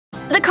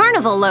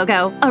Carnival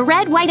logo, a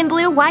red, white, and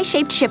blue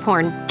Y-shaped ship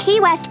horn.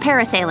 Key West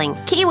Parasailing,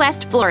 Key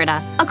West,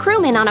 Florida. A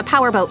crewman on a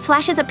powerboat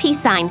flashes a peace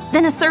sign,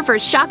 then a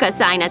surfer's shaka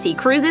sign as he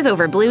cruises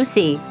over blue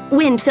sea.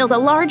 Wind fills a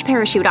large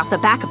parachute off the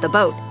back of the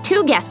boat.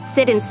 Two guests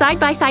sit in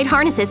side-by-side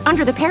harnesses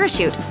under the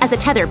parachute. As a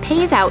tether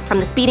pays out from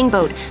the speeding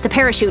boat, the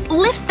parachute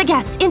lifts the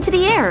guests into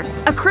the air.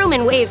 A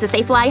crewman waves as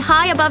they fly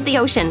high above the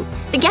ocean.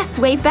 The guests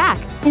wave back.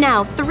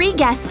 Now, 3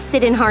 guests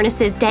sit in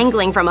harnesses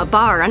dangling from a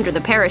bar under the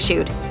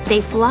parachute.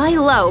 They fly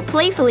low,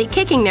 playfully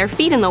kicking their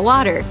feet in the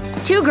water.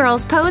 2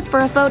 girls pose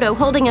for a photo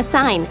holding a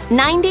sign,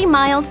 90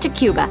 miles to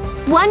Cuba.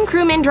 One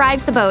crewman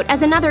drives the boat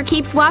as another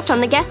keeps watch on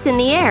the guests in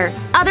the air.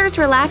 Others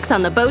relax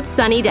on the boat's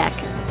sunny deck.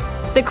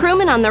 The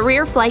crewman on the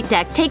rear flight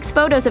deck takes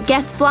photos of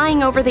guests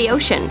flying over the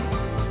ocean.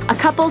 A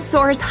couple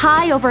soars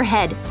high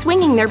overhead,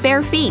 swinging their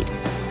bare feet.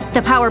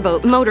 The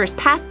powerboat motors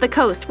past the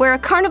coast where a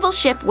Carnival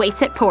ship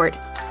waits at port.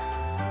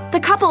 The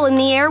couple in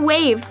the air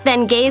wave,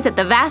 then gaze at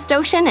the vast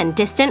ocean and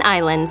distant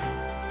islands.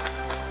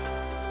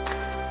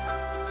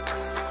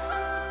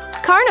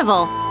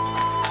 Carnival.